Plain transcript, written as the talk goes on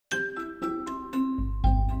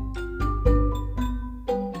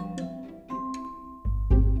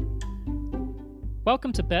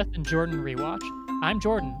Welcome to Beth and Jordan Rewatch. I'm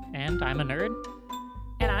Jordan, and I'm a nerd.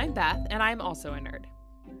 And I'm Beth, and I'm also a nerd.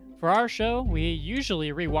 For our show, we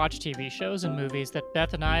usually rewatch TV shows and movies that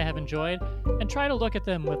Beth and I have enjoyed and try to look at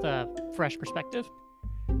them with a fresh perspective.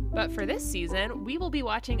 But for this season, we will be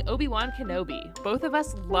watching Obi-Wan Kenobi. Both of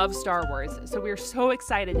us love Star Wars, so we're so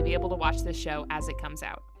excited to be able to watch this show as it comes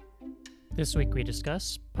out. This week we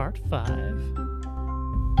discuss Part 5.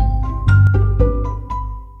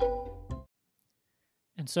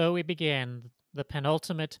 And so we begin the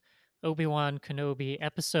penultimate Obi-Wan Kenobi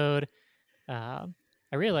episode. I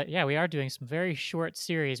realize, we are doing some very short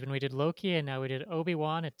series. When we did Loki and now we did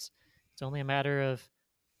Obi-Wan, it's only a matter of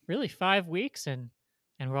really 5 weeks, and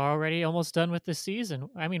we're already almost done with this season.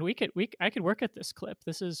 I mean, I could work at this clip.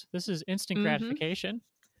 This is instant gratification.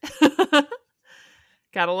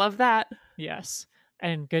 Gotta love that. Yes.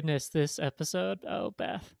 And goodness, this episode, oh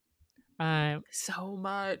Beth. So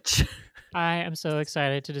much. I am so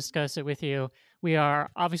excited to discuss it with you. We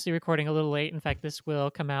are obviously recording a little late. In fact, this will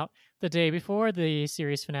come out the day before the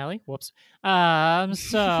series finale. Whoops. But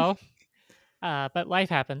life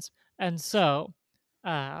happens. And so,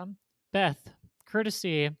 Beth,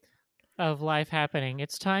 courtesy of life happening,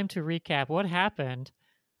 it's time to recap what happened.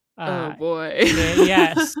 Oh boy.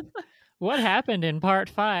 Yes. What happened in Part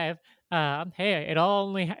 5? Hey, it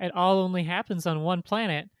all only happens on one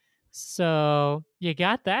planet. So you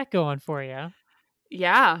got that going for you.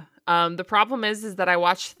 Yeah. The problem is that I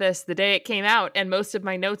watched this the day it came out, and most of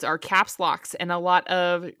my notes are caps locks and a lot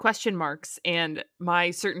of question marks and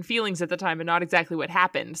my certain feelings at the time and not exactly what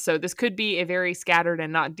happened. So this could be a very scattered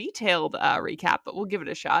and not detailed recap, but we'll give it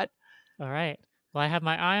a shot. All right. Well, I have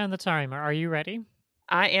my eye on the timer. Are you ready?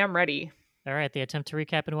 I am ready. All right. The attempt to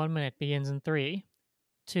recap in 1 minute begins in 3,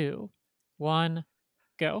 2, 1,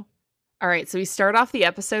 go. All right, so we start off the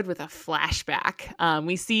episode with a flashback.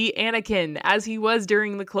 We see Anakin as he was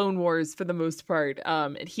during the Clone Wars for the most part.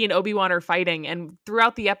 And he and Obi-Wan are fighting. And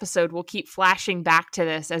throughout the episode, we'll keep flashing back to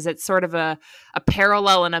this as it's sort of a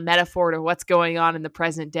parallel and a metaphor to what's going on in the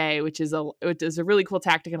present day, which is a really cool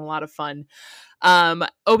tactic and a lot of fun.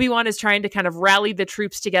 Obi-Wan is trying to kind of rally the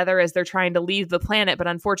troops together as they're trying to leave the planet. But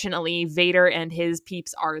unfortunately, Vader and his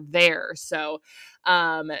peeps are there. So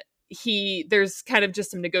there's kind of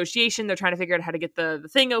just some negotiation. They're trying to figure out how to get the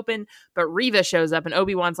thing open, but Reva shows up and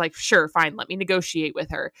Obi-Wan's like, sure, fine, let me negotiate with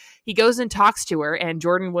her. He goes and talks to her, and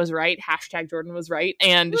Jordan was right. #Jordan was right.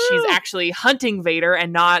 And she's actually hunting Vader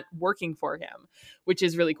and not working for him, which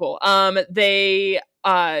is really cool. Tala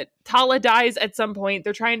dies at some point.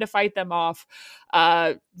 They're trying to fight them off.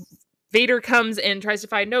 Vader comes and tries to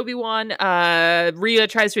fight Obi-Wan. Rhea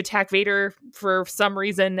tries to attack Vader for some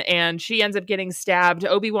reason, and she ends up getting stabbed.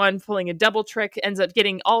 Obi-Wan, pulling a double trick, ends up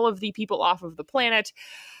getting all of the people off of the planet.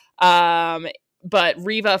 But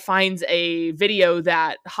Reva finds a video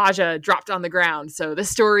that Haja dropped on the ground, so the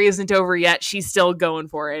story isn't over yet. She's still going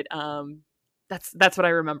for it. That's what I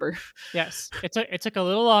remember. Yes, it took a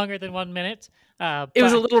little longer than 1 minute. It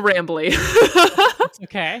was a little rambly. It's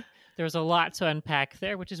okay. There's a lot to unpack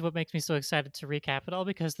there, which is what makes me so excited to recap it all,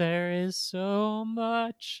 because there is so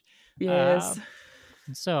much. Yes.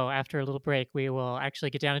 And so after a little break, we will actually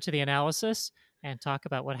get down into the analysis and talk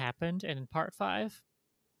about what happened in Part 5.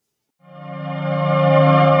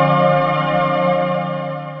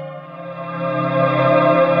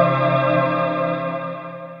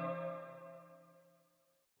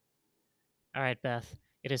 All right, Beth.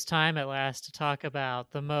 It is time at last to talk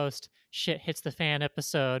about the most shit hits the fan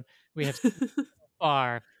episode we have seen so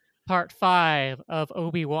far, Part 5 of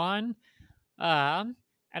Obi-Wan. And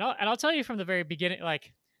I'll tell you from the very beginning,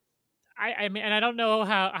 like, I mean, and I don't know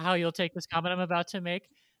how you'll take this comment I'm about to make.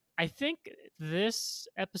 I think this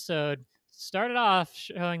episode started off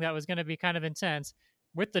showing that was going to be kind of intense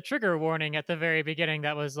with the trigger warning at the very beginning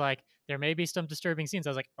that was like, there may be some disturbing scenes.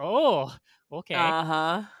 I was like, oh, okay.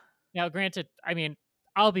 Uh-huh. Now, granted, I mean,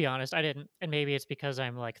 I'll be honest, I didn't, and maybe it's because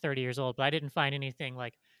I'm like 30 years old, but I didn't find anything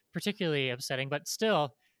like particularly upsetting, but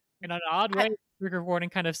still, in an odd way, trigger warning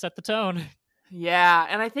kind of set the tone. Yeah,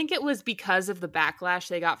 and I think it was because of the backlash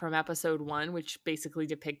they got from episode 1, which basically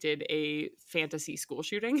depicted a fantasy school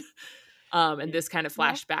shooting. And this kind of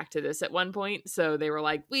flashed back to this at one point. So they were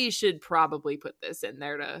like, we should probably put this in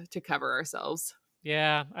there to cover ourselves.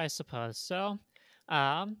 Yeah, I suppose so.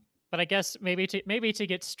 But I guess maybe to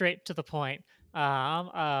get straight to the point.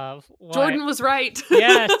 Jordan was right.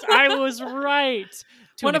 Yes, I was right.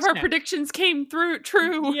 One of our predictions came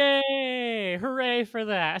true. Yay! Hooray for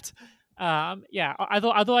that.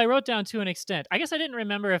 Although I wrote down to an extent. I guess I didn't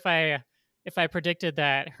remember if I predicted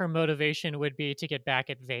that her motivation would be to get back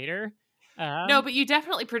at Vader. No, Um, but you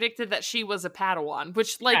definitely predicted that she was a Padawan,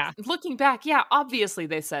 which, like, yeah, looking back, yeah, obviously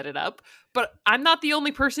they set it up, but I'm not the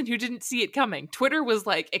only person who didn't see it coming. Twitter was,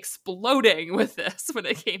 like, exploding with this when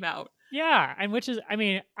it came out. yeah, and which is, I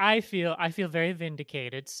mean, I feel very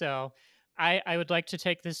vindicated. So I would like to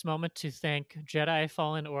take this moment to thank Jedi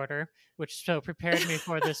Fallen Order, which so prepared me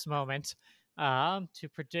for this moment. To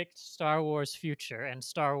predict Star Wars future and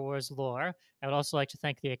Star Wars lore. I would also like to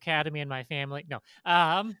thank the Academy and my family. No,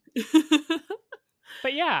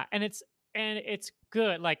 but yeah, and it's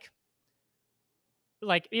good. Like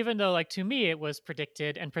even though like to me it was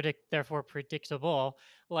predicted and therefore predictable,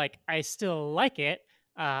 like I still like it.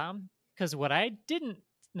 Because what I didn't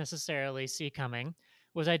necessarily see coming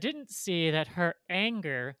was I didn't see that her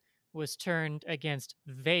anger was turned against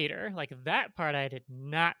Vader. Like that part I did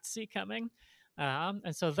not see coming.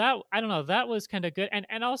 And so that, I don't know, that was kind of good.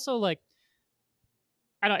 And also like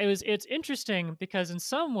I don't, it's interesting because in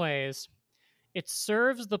some ways it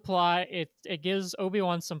serves the plot. It gives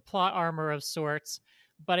Obi-Wan some plot armor of sorts,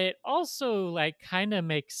 but it also like kind of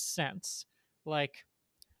makes sense. Like,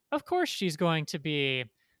 of course she's going to be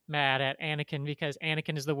mad at Anakin because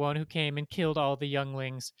Anakin is the one who came and killed all the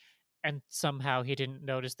younglings, and somehow he didn't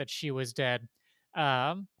notice that she was dead.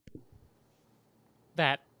 Um,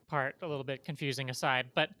 that part a little bit confusing aside,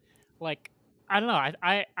 but like I don't know.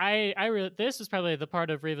 I really, this is probably the part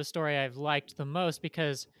of Reva's story I've liked the most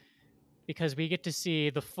because we get to see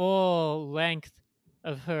the full length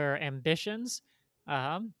of her ambitions.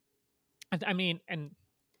 Um, and I mean, and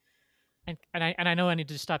I know I need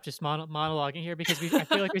to stop just monologuing here because I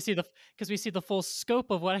feel like we see the full scope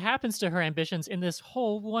of what happens to her ambitions in this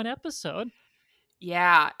whole one episode.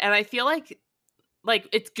 Yeah, and I feel like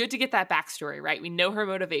it's good to get that backstory, right? We know her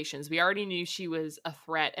motivations. We already knew she was a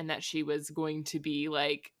threat and that she was going to be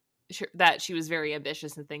like that she was very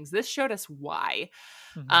ambitious and things. This showed us why.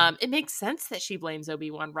 Hmm. It makes sense that she blames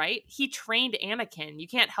Obi-Wan, right? He trained Anakin. You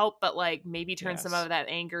can't help but like maybe turn some Yes. of that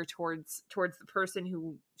anger towards the person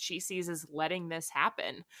who she sees as letting this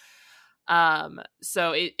happen.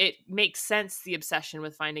 So it makes sense, the obsession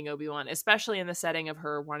with finding Obi-Wan, especially in the setting of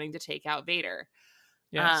her wanting to take out Vader.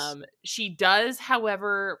 Yes. She does,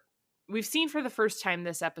 however, we've seen for the first time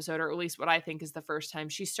this episode, or at least what I think is the first time,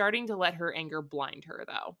 she's starting to let her anger blind her,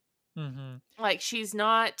 though. Hmm. Like she's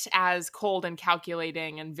not as cold and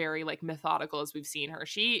calculating and very like methodical as we've seen her.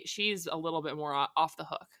 She's a little bit more off the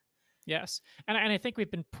hook. Yes, and I think we've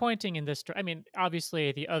been pointing in this. I mean,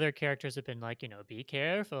 obviously, the other characters have been like, be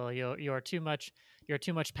careful. You're too much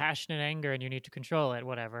passion and anger, and you need to control it.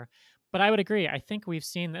 Whatever. But I would agree. I think we've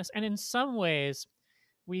seen this, and in some ways,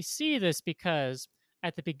 we see this because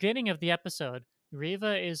at the beginning of the episode,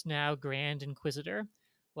 Riva is now Grand Inquisitor.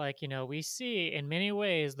 Like, we see in many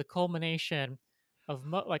ways the culmination of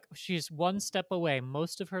like she's one step away.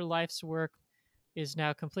 Most of her life's work is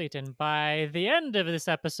now complete. And by the end of this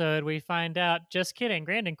episode, we find out, just kidding,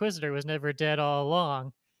 Grand Inquisitor was never dead all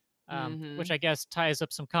along, which Hmm. I guess ties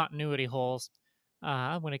up some continuity holes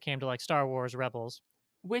when it came to like Star Wars Rebels.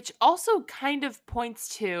 Which also kind of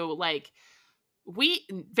points to like we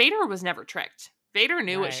Vader was never tricked. Vader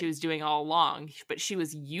knew what Right. she was doing all along, but she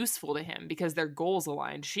was useful to him because their goals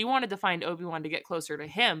aligned. She wanted to find Obi-Wan to get closer to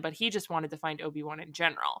him, but he just wanted to find Obi-Wan in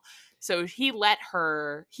general. So he let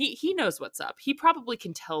her he knows what's up. He probably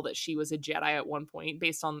can tell that she was a Jedi at one point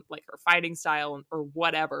based on like her fighting style or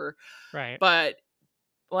whatever. Right. But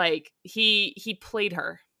like he played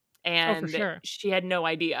her Oh, for and sure. she had no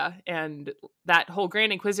idea. And that whole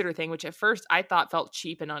Grand Inquisitor thing, which at first I thought felt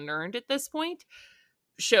cheap and unearned at this point,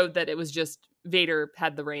 showed that it was just Vader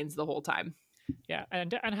had the reins the whole time. Yeah,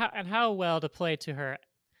 and how well to play to her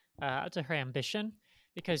ambition,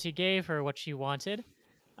 because he gave her what she wanted,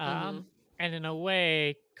 Mhm. and in a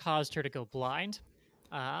way caused her to go blind.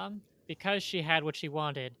 Because she had what she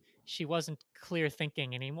wanted, she wasn't clear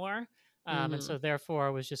thinking anymore, and so Mhm.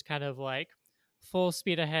 therefore was just kind of like full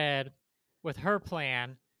speed ahead with her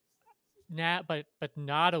plan. But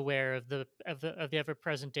not aware of the ever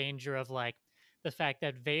present danger of like the fact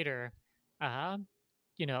that Vader, um,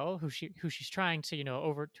 who she's trying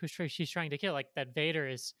to she's trying to kill, like that Vader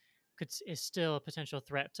is still a potential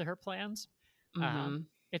threat to her plans. Um, Mhm.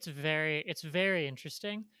 it's very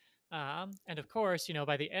interesting, and of course,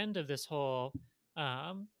 by the end of this whole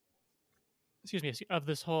um, of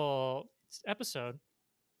this whole episode,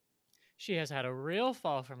 she has had a real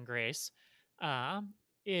fall from grace,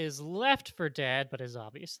 is left for dead, but is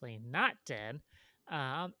obviously not dead,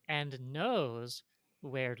 and knows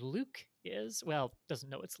where Luke is. Well, doesn't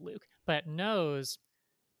know it's Luke, but knows,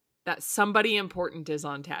 That somebody important is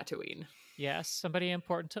on Tatooine. yes, somebody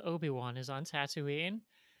important to Obi-Wan is on Tatooine.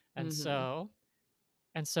 And Mhm. so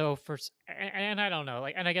And so and I don't know,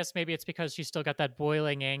 like, and I guess maybe it's because she's still got that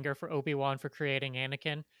boiling anger for Obi-Wan for creating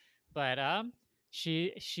Anakin, but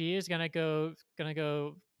she is gonna go,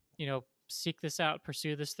 seek this out,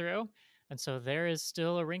 pursue this through. And so there is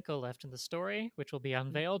still a wrinkle left in the story, which will be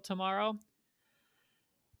unveiled tomorrow.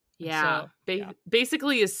 And Yeah. so, yeah,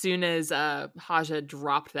 Basically, as soon as Haja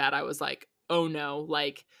dropped that, I was like, oh no,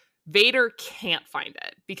 like Vader can't find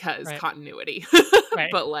it because right, continuity. right.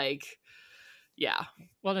 But like, yeah.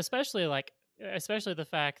 Well, and especially the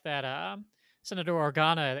fact that Senator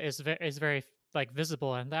Organa is very like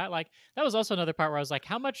visible, and that was also another part where I was like,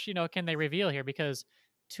 how much can they reveal here? Because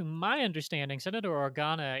to my understanding, Senator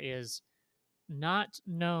Organa is not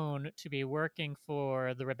known to be working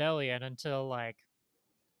for the rebellion until like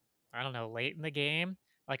I don't know, late in the game,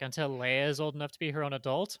 like until Leia is old enough to be her own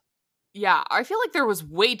adult. Yeah, I feel like there was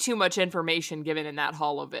way too much information given in that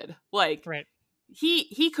holovid. Like Right.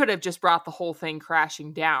 he could have just brought the whole thing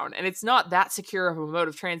crashing down, and it's not that secure of a mode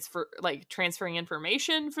of transfer, like transferring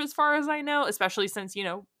information, for as far as I know, especially since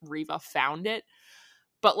Riva found it.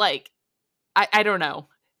 But like, I don't know.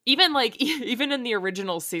 Even like even in the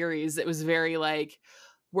original series, it was very like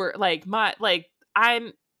we're like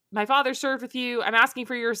my father served with you. I'm asking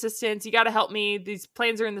for your assistance. You got to help me. These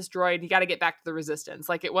planes are in this droid. You got to get back to the resistance.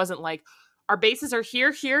 Like it wasn't like our bases are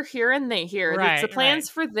here, here, here, and they here. It's the Right, right. plans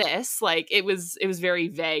for this. Like it was very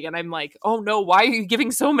vague, and I'm like, oh no, why are you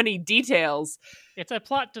giving so many details? It's a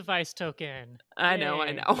plot device token. I know, I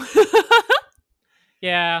Yay. know.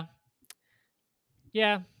 Yeah.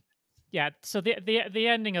 Yeah. Yeah, so the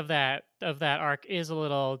ending of that arc is a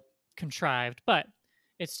little contrived, but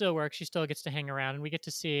it still works. She still gets to hang around, and we get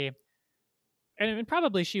to see, and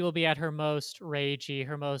probably she will be at her most ragey,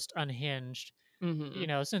 her most unhinged. Hmm.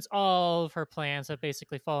 Since all of her plans have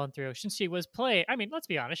basically fallen through. Since she was played, I mean, let's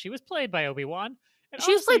be honest, she was played by Obi-Wan, and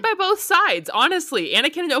She was played honestly, by both sides. Honestly,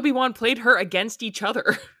 Anakin and Obi-Wan played her against each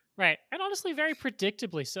other. right, and honestly, very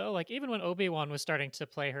predictably so. Like even when Obi-Wan was starting to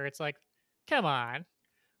play her, it's like, come on,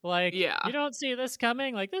 like, Yeah. you don't see this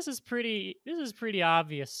coming? Like this is pretty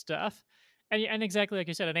obvious stuff. And exactly like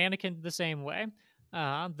you said, and Anakin the same way.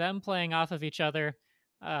 Them playing off of each other,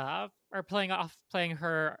 or playing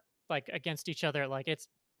her like against each other, like I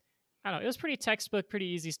don't know, it was pretty textbook, pretty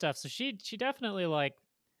easy stuff. So she definitely like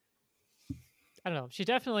I don't know, she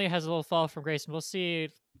definitely has a little fall from grace, and we'll see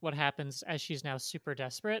what happens as she's now super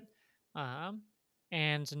desperate. Um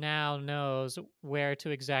and now knows where to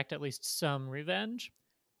exact at least some revenge.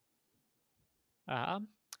 Um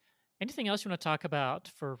Anything else you want to talk about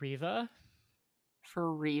for Riva?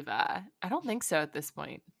 For Riva. I don't think so at this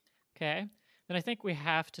point. Okay. Then I think we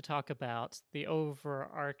have to talk about the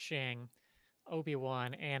overarching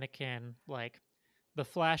Obi-Wan, Anakin, like the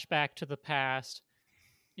flashback to the past,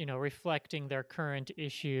 reflecting their current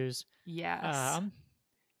issues. Yes. Um,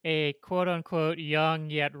 a quote unquote young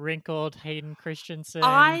yet wrinkled Hayden Christensen.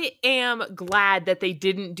 I am glad that they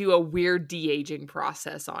didn't do a weird de-aging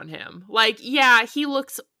process on him. Like, yeah, he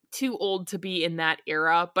looks too old to be in that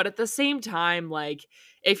era, but at the same time, like,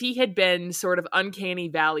 if he had been sort of uncanny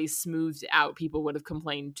valley smoothed out, people would have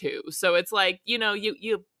complained too. So it's like, you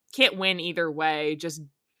can't win either way. Just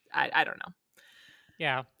I don't know.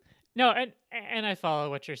 Yeah. No, and I follow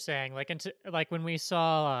what you're saying. Like like when we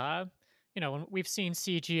saw when we've seen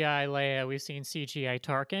CGI Leia, we've seen CGI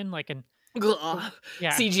Tarkin, like and Ugh.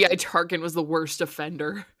 yeah. CGI Tarkin was the worst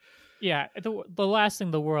offender. Yeah, the last thing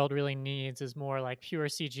the world really needs is more like pure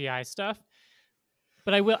CGI stuff.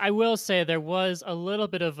 But I will say there was a little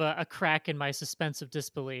bit of a crack in my suspense of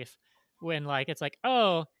disbelief when like it's like,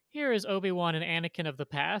 oh, here is Obi-Wan and Anakin of the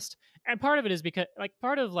past. And part of it is because like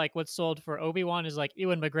part of like what's sold for Obi-Wan is like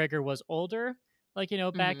Ewan McGregor was older, like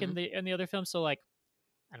back in Hmm. the other films. So like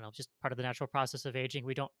I don't know, just part of the natural process of aging.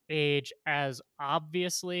 We don't age as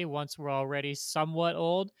obviously once we're already somewhat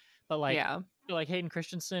old. But like Yeah. I feel like Hayden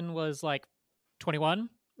Christensen was like 21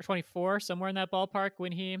 or 24, somewhere in that ballpark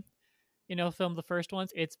when he filmed the first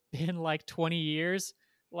ones. It's been like 20 years.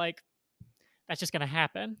 Like that's just gonna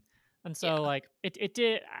happen. And so Yeah. like it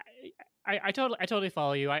did. I totally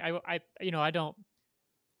follow you. I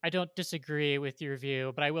don't disagree with your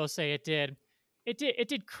view, but I will say it did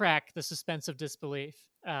crack the suspense of disbelief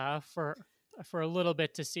for a little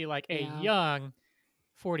bit to see like a Yeah. young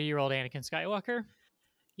 40-year-old Anakin Skywalker.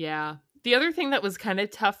 Yeah. The other thing that was kind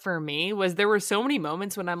of tough for me was there were so many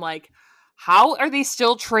moments when I'm like, how are they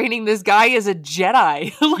still training this guy as a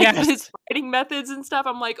Jedi? Like his Yes. fighting methods and stuff.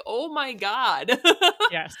 I'm like, oh my God.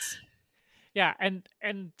 Yes. Yeah,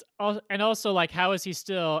 and also like how is he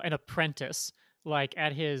still an apprentice like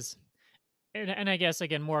at his and I guess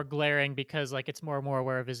again more glaring because like it's more and more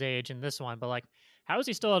aware of his age in this one, but like how is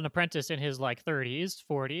he still an apprentice in his like 30s,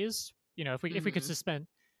 40s? You know, if we could Mhm. suspend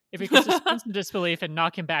if we could suspend some disbelief and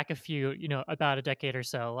knock him back a few, about a decade or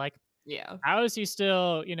so, like Yeah. how is he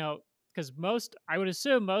still, because I would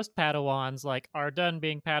assume most Padawans like are done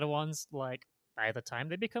being Padawans like by the time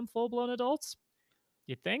they become full blown adults.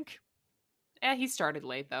 You'd think Yeah, he started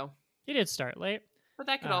late though. he did start late. But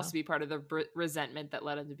that could Uh, also be part of the resentment that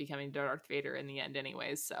led him to becoming Darth Vader in the end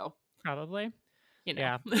anyways, so, Probably, you know.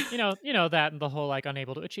 yeah. That and the whole like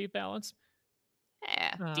unable to achieve balance.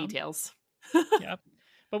 Um, Details. yeah,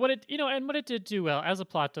 but what it did do well as a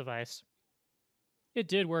plot device, it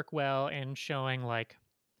did work well in showing like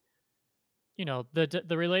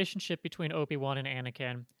the relationship between Obi Wan and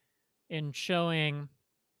Anakin, in showing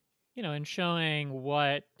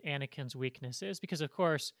what Anakin's weakness is, because of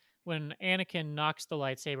course when Anakin knocks the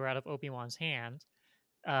lightsaber out of Obi Wan's hand,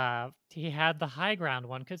 he had the high ground,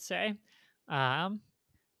 one could say, um,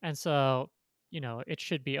 and so it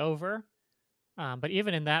should be over. But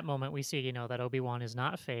even in that moment, we see that Obi Wan is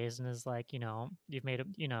not phased and is like, you've made a,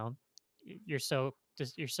 you're so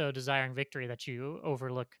desiring victory that you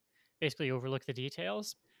basically overlook the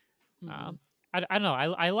details. Mhm. Um, I don't know.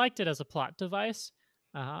 I liked it as a plot device,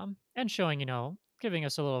 and showing giving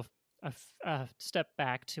us a little a step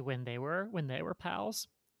back to when they were pals,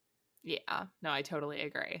 Yeah. No, I totally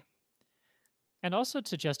agree. and also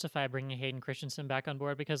to justify bringing Hayden Christensen back on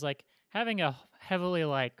board, because like having a heavily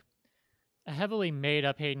made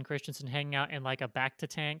up Hayden Christensen hanging out in like a back to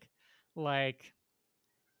tank, like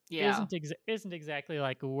Yeah. isn't exactly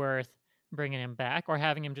like worth bringing him back, or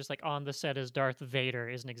having him just like on the set as Darth Vader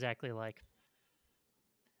isn't exactly like,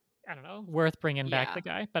 I don't know, worth bringing back the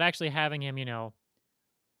Yeah. guy. But actually having him,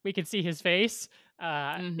 we can see his face, is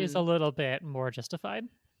a Mhm. little bit more justified.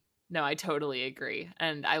 No, I totally agree,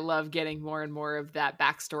 and I love getting more and more of that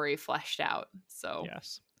backstory fleshed out, so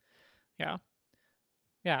Yes. Yeah.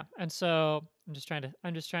 Yeah. And so I'm just trying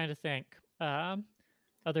to think. Um,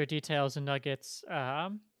 Other details and nuggets.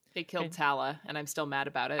 they killed And Tala, and I'm still mad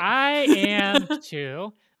about it. I am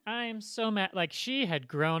too. I am so mad. Like she had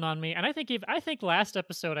grown on me, and I think last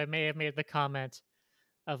episode I may have made the comment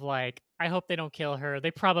of like, I hope they don't kill her.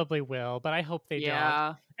 They probably will, but I hope they don't.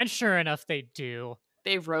 Yeah. And sure enough, they do.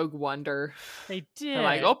 They Rogue Wonder. They They're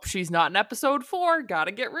like, did. "Oh, she's not in episode 4.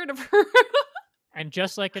 Gotta get rid of her." And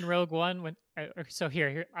just like in Rogue One, so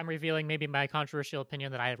here I'm revealing maybe my controversial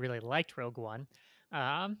opinion that I really liked Rogue One.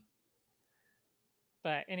 Um,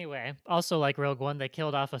 but anyway, also like Rogue One, they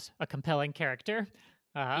killed off a compelling character.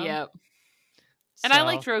 Um, Yep. And I so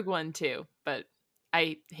liked Rogue One too, but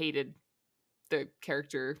I hated the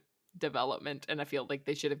character development, and I feel like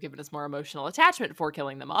they should have given us more emotional attachment before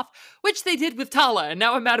killing them off, which they did with Tala, and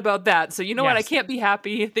now I'm mad about that. So you know what? I yes, can't be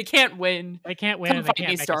happy. They can't win. they can't win, Come and they fight me,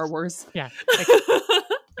 can't make Star us. Wars. Yeah, they,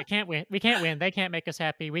 they can't win. We can't win. They can't make us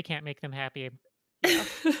happy. We can't make them happy. Yeah.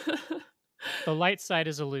 The light side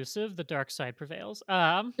is elusive. The dark side prevails.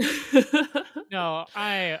 No,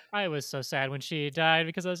 I was so sad when she died,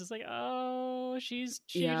 because I was just like, oh, she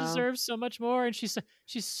Yeah, deserves so much more, and she's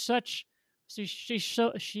such she's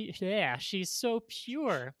so she's so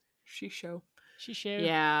pure. she show. She showed.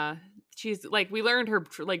 Yeah, she's like we learned her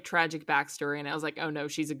like tragic backstory, and I was like, oh no,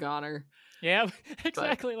 she's a goner. Yeah, But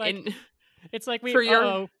exactly. Like in it's like for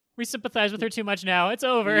your we sympathize with her too much now. It's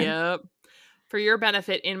over. yep, for your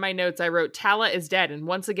benefit, in my notes, I wrote Tala is dead, and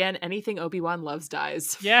once again, anything Obi-Wan loves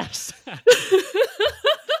dies. Yes,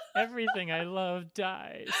 everything I love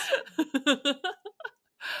dies.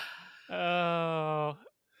 Oh,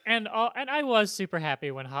 and I was super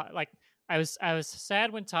happy when like I was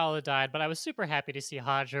sad when Tala died, but I was super happy to see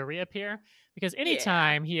Haja reappear, because Yeah.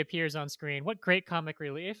 anytime he appears on screen, what great comic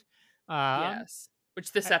relief. Um, Yes.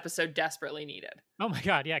 Which this I- episode desperately needed. oh my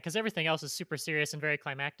god, yeah, because everything else is super serious and very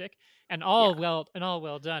climactic, and Yeah. all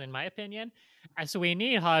well done in my opinion. So we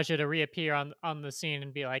need Haja to reappear on the scene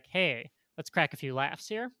and be like, hey, let's crack a few laughs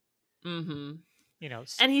here. Mm-hmm. You know,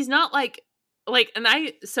 And he's not like and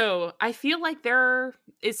I feel like there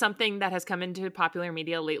is something that has come into popular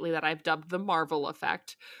media lately that I've dubbed the Marvel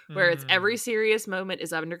effect, where it's every mm, serious moment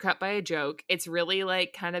is undercut by a joke. It's really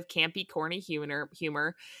like kind of campy, corny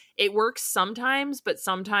humor. It works sometimes, but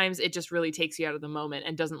sometimes it just really takes you out of the moment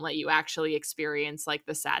and doesn't let you actually experience like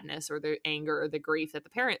the sadness or the anger or the grief that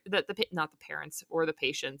not the parents or the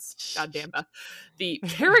patients, goddamn, the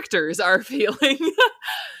characters are feeling.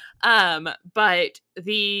 But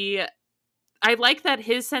I like that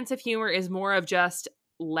his sense of humor is more of just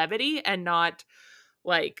levity and not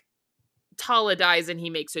like Tala dies and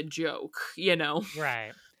he makes a joke, you know?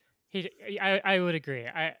 right. I would agree.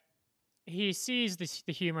 He sees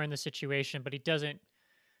the humor in the situation, but he doesn't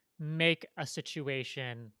make a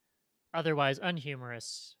situation otherwise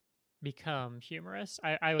unhumorous become humorous.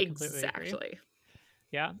 I would completely agree. Exactly.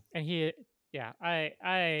 Yeah, and yeah,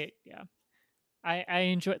 I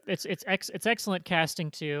enjoy it's excellent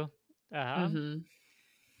casting too. Um, Mhm.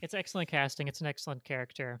 it's excellent casting. It's an excellent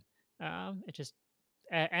character. It just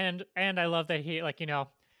and I love that he, like,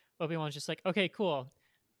 Obi-Wan's just like, okay, cool,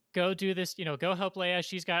 go do this, go help Leia.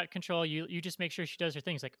 She's got control. You just make sure she does her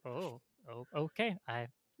things. Like, oh, okay,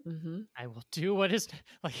 Mhm. I will do what is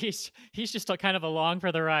like. He's just kind of along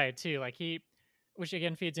for the ride too. Like which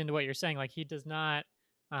again feeds into what you're saying. Like he does not,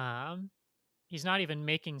 um, he's not even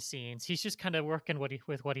making scenes. He's just kind of working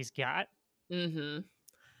with what he's got. Mhm.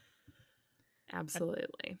 And,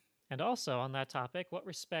 Absolutely. and also on that topic, what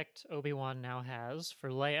respect Obi-Wan now has for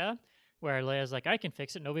Leia, where Leia's like, I can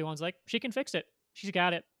fix it, and Obi-Wan's like, she can fix it. She's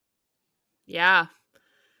got it. Yeah.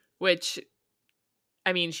 Which,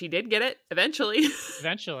 I mean, she did get it eventually.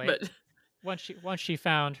 Eventually, But once she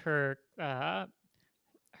found her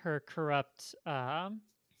corrupt oh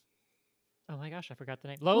my gosh, I forgot the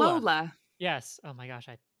name. Lola. Lola. Yes. Oh my gosh,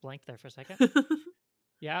 I blanked there for a second.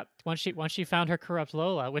 Yeah. Once she found her corrupt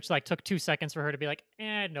Lola, which like took 2 seconds for her to be like,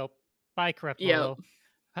 nope. Bye, corrupt Yep. Lola.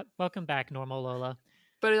 Welcome back, normal Lola.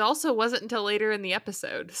 But it also wasn't until later in the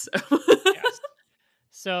episode, so Yes.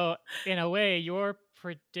 So in a way, your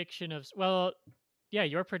prediction of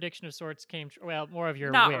your prediction of sorts came well, more of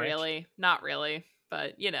your not wish. really. Not really.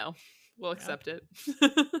 But we'll Yeah. accept it.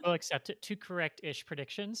 We'll accept it. Two correct-ish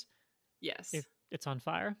predictions. Yes. It's on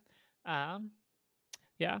fire. Um,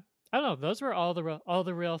 yeah, I don't know. Those were all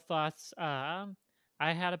the real thoughts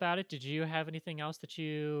I had about it. Did you have anything else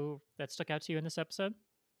that stuck out to you in this episode?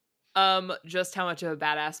 Just how much of a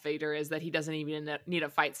badass Vader is that he doesn't even need a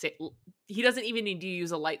fight. He doesn't even need to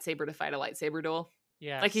use a lightsaber to fight a lightsaber duel.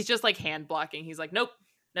 Yes. Like he's just like hand blocking. He's like, nope,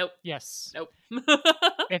 nope, Yes. nope.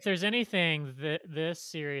 If there's anything that this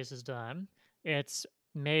series has done, it's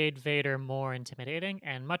made Vader more intimidating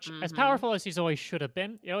and much as powerful as he's always should have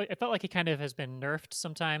been. It felt like he kind of has been nerfed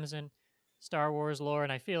sometimes in Star Wars lore,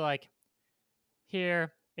 and I feel like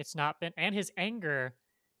here it's not been. And his anger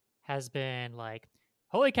has been like,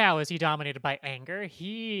 holy cow, is he dominated by anger?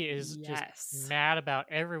 He is just Yes. mad about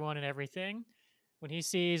everyone and everything. When he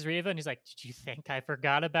sees Reva and he's like, did you think I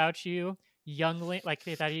forgot about you, youngling? Like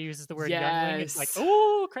that he uses the word youngling. It's like, Yes.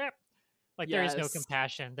 oh crap. Like there is no Yes.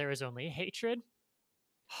 compassion. There is only hatred.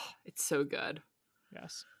 It's so good.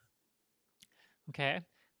 Yes. Okay.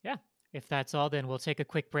 Yeah. If that's all, then we'll take a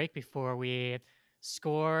quick break before we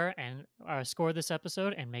score this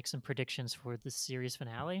episode and make some predictions for the series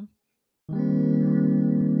finale.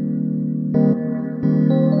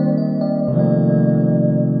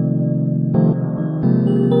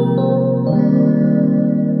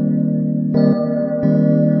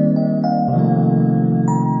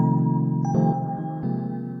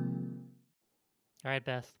 All right,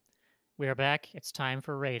 Beth, we are back. It's time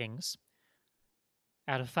for ratings.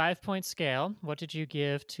 Out of 5-point scale, what did you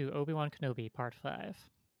give to Obi-Wan Kenobi Part 5?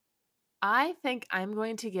 I think I'm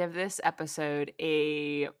going to give this episode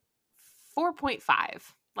a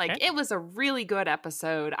 4.5. Like, Okay. it was a really good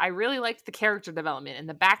episode. I really liked the character development and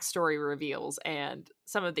the backstory reveals and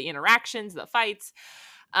some of the interactions, the fights.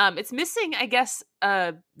 It's missing, I guess,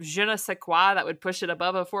 a je ne sais quoi that would push it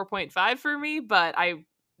above a 4.5 for me, but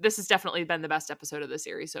this has definitely been the best episode of the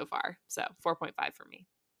series so far. So 4.5 for me.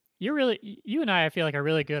 You and I feel like are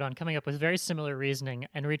really good on coming up with very similar reasoning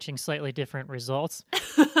and reaching slightly different results.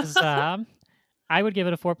 I would give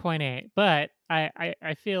it a 4.8, but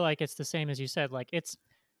I feel like it's the same as you said. Like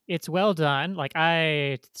it's well done. Like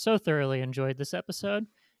I so thoroughly enjoyed this episode.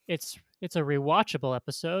 It's a rewatchable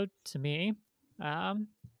episode to me,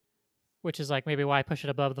 which is like maybe why I push it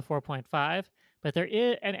above the 4.5. But there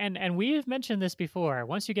is, and we've mentioned this before.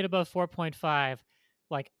 Once you get above 4.5,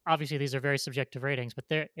 like obviously these are very subjective ratings, but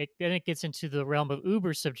then it gets into the realm of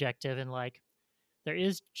uber subjective, and like there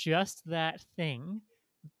is just that thing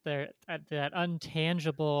there, that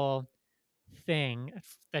untangible thing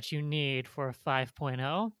that you need for a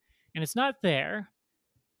 5.0, and it's not there,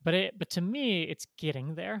 but to me it's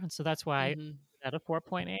getting there, and so that's why Mhm. at a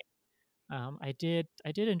 4.8. I did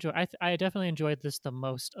enjoy. I definitely enjoyed this the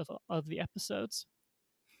most of the episodes,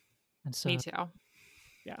 and Me so too.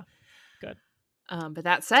 yeah, good. But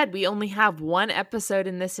that said, we only have one episode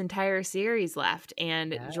in this entire series left.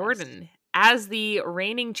 And Yes. Jordan, as the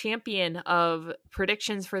reigning champion of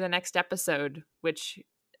predictions for the next episode, which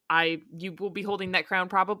you will be holding that crown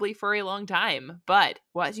probably for a long time. But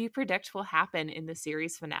what do you predict will happen in the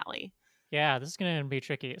series finale? Yeah, this is gonna be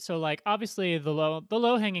tricky. So like obviously the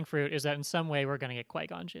low hanging fruit is that in some way we're gonna get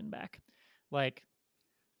Qui-Gon Jinn back. Like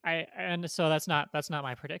and so that's not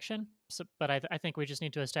my prediction. but I think we just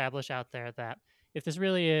need to establish out there that if this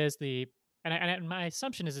really is and my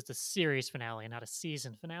assumption is it's a series finale, not a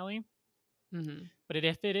season finale. Mm-hmm. But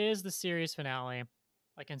if it is the series finale,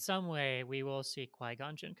 like in some way we will see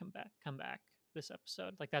Qui-Gon Jinn come back this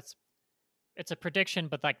episode. Like it's a prediction,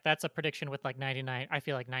 but like that's a prediction with like 99, I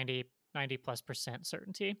feel like 90 plus %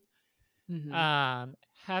 certainty.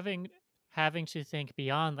 Mm-hmm. Having to think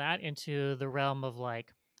beyond that into the realm of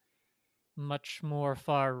like much more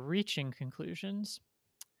far-reaching conclusions,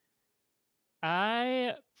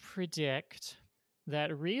 I predict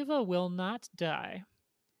that Reva will not die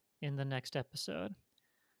in the next episode,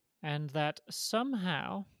 and that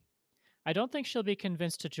somehow, I don't think she'll be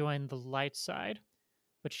convinced to join the light side,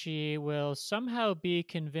 but she will somehow be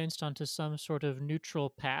convinced onto some sort of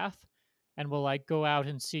neutral path and will like go out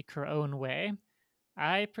and seek her own way.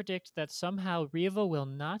 I predict that somehow Reva will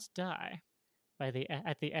not die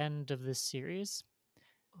at the end of this series.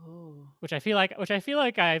 Oh. Which I feel like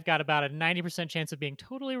I've got about a 90% chance of being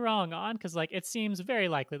totally wrong on, because like it seems very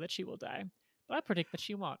likely that she will die. But I predict that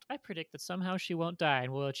she won't. I predict that somehow she won't die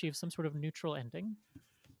and will achieve some sort of neutral ending.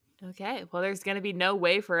 Okay, well, there's going to be no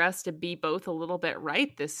way for us to be both a little bit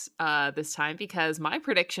right this time, because my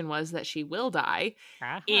prediction was that she will die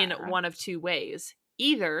in one of two ways.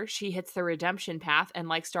 Either she hits the redemption path, and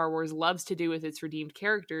like Star Wars loves to do with its redeemed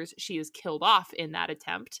characters, she is killed off in that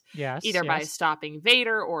attempt. Yes. Either by stopping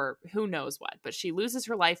Vader or who knows what, but she loses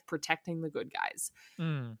her life protecting the good guys.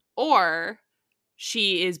 Or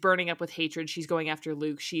she is burning up with hatred. She's going after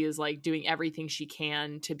Luke. She is like doing everything she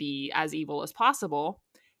can to be as evil as possible.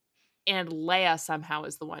 And Leia somehow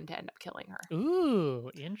is the one to end up killing her. Ooh,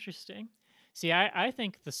 interesting. See, I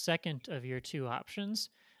think the second of your two options,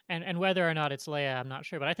 and whether or not it's Leia, I'm not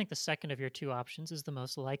sure, but I think the second of your two options is the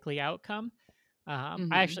most likely outcome.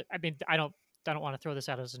 I don't want to throw this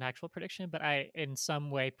out as an actual prediction, but I in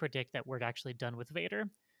some way predict that we're actually done with Vader.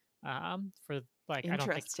 For like, interesting. I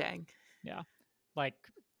don't think, yeah, like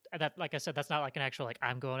that. Like I said, that's not like an actual like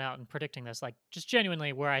I'm going out and predicting this. Like just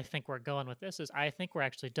genuinely, where I think we're going with this is I think we're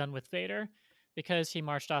actually done with Vader because he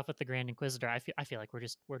marched off with the Grand Inquisitor. I feel like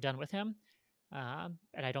we're done with him.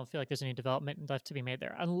 And I don't feel like there's any development left to be made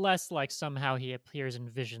there, unless like somehow he appears in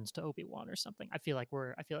visions to Obi-Wan or something. I feel like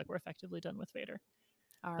we're effectively done with Vader.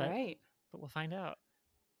 All right, but we'll find out.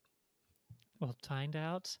 We'll find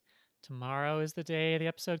out. Tomorrow is the day the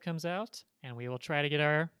episode comes out, and we will try to get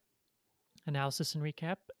our analysis and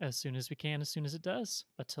recap as soon as we can, as soon as it does.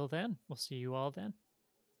 But till then, we'll see you all then.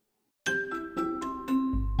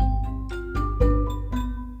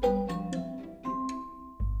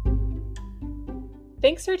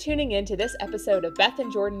 Thanks for tuning in to this episode of Beth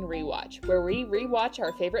and Jordan Rewatch, where we rewatch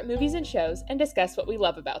our favorite movies and shows and discuss what we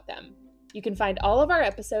love about them. You can find all of our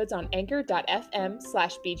episodes on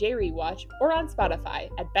anchor.fm/BJRewatch or on Spotify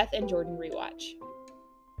at Beth and Jordan Rewatch.